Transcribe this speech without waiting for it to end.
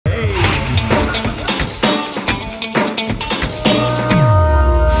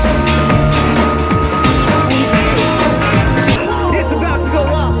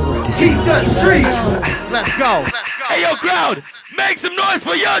go. Hey, yo, crowd, make some noise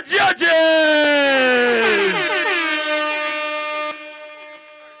for your judges.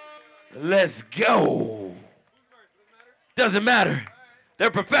 Let's go. Doesn't matter.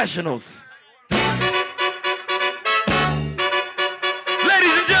 They're professionals. Ladies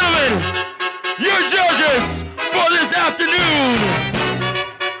and gentlemen, your judges for this afternoon.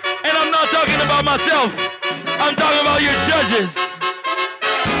 And I'm not talking about myself. I'm talking about your judges.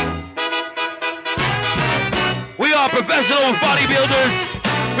 We got professional bodybuilders.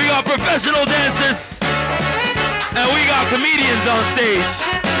 We got professional dancers. And we got comedians on stage.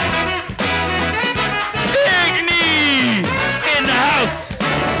 Igni in the house.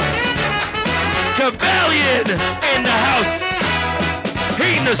 Cabellion in the house.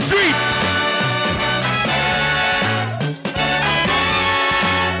 Heating the streets.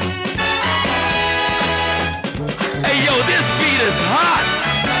 Hey yo, this beat is hot.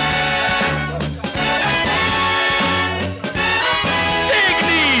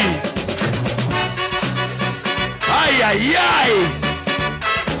 Igni. Ay, ay, ay.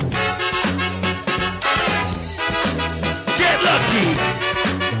 Get lucky.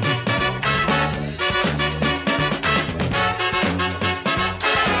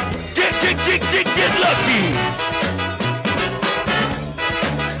 Get lucky.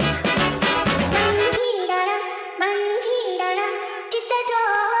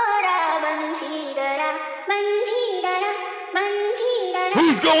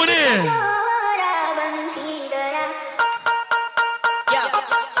 Who's going in?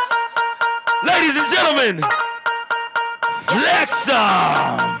 Ladies and gentlemen,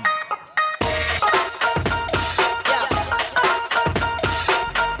 Flexum.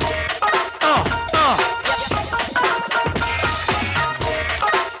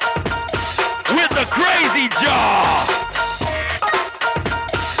 Crazy jaw.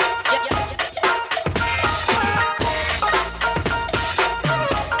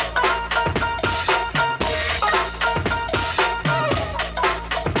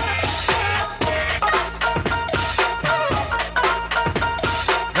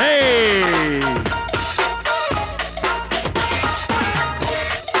 Hey.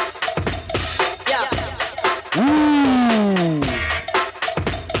 Ooh.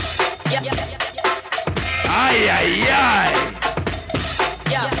 Ay, ay, ay.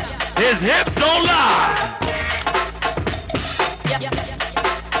 His hips don't lie.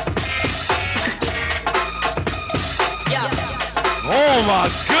 Oh my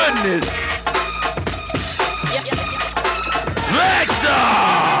goodness. Flexum.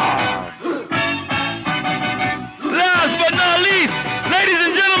 Last but not least, ladies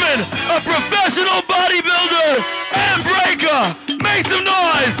and gentlemen, a professional bodybuilder and breaker. Make some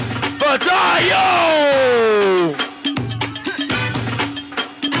noise for Taiyo!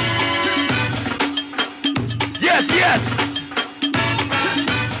 Yes, yes!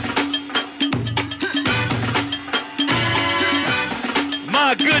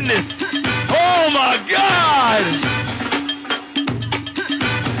 My goodness! Oh my God!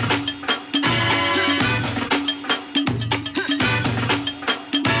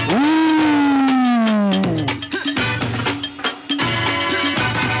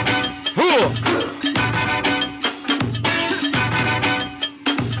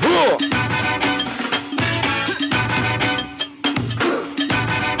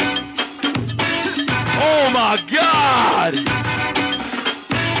 Oh my God!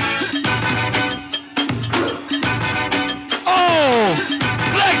 Oh,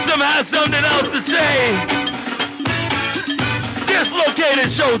 Flexum has something else to say. Dislocated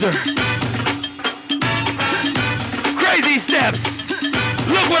shoulder. Crazy steps.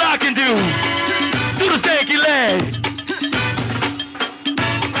 Look what I can do. Do the stanky leg.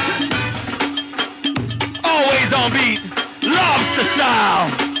 Always on beat. Lobster style.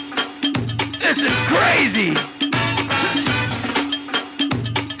 This is crazy.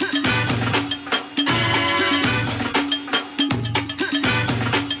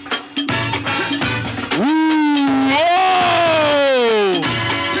 Ooh, whoa!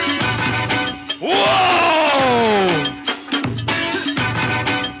 Whoa!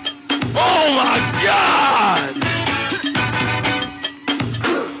 Oh my God!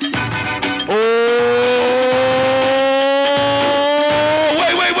 Oh!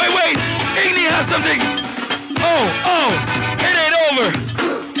 Wait! Igni has something. Oh! It ain't over.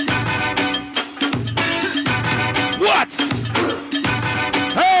 What?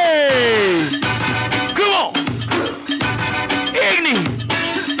 Hey! Come on! Igni!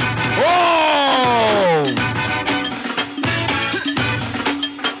 Oh!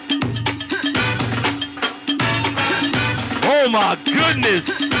 Oh my goodness!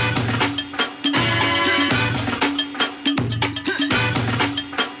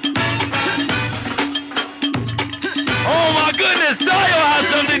 because Taiyo has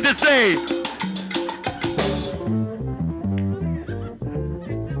something to say.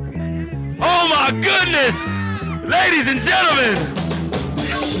 Oh my goodness! Ladies and gentlemen!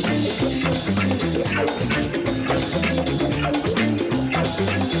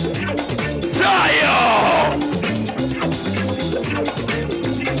 Taiyo!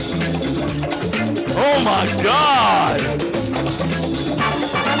 Oh my God!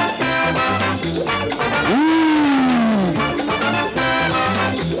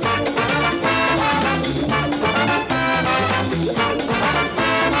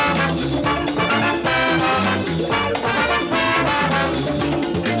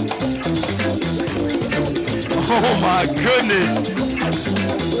 Oh my goodness!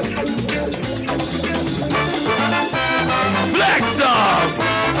 Flexum!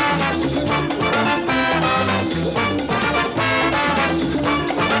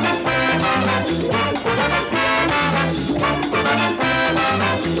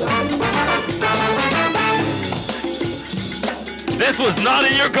 This was not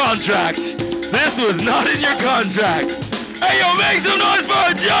in your contract. This was not in your contract. Hey, yo, make some noise for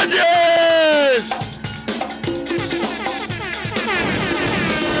our judges!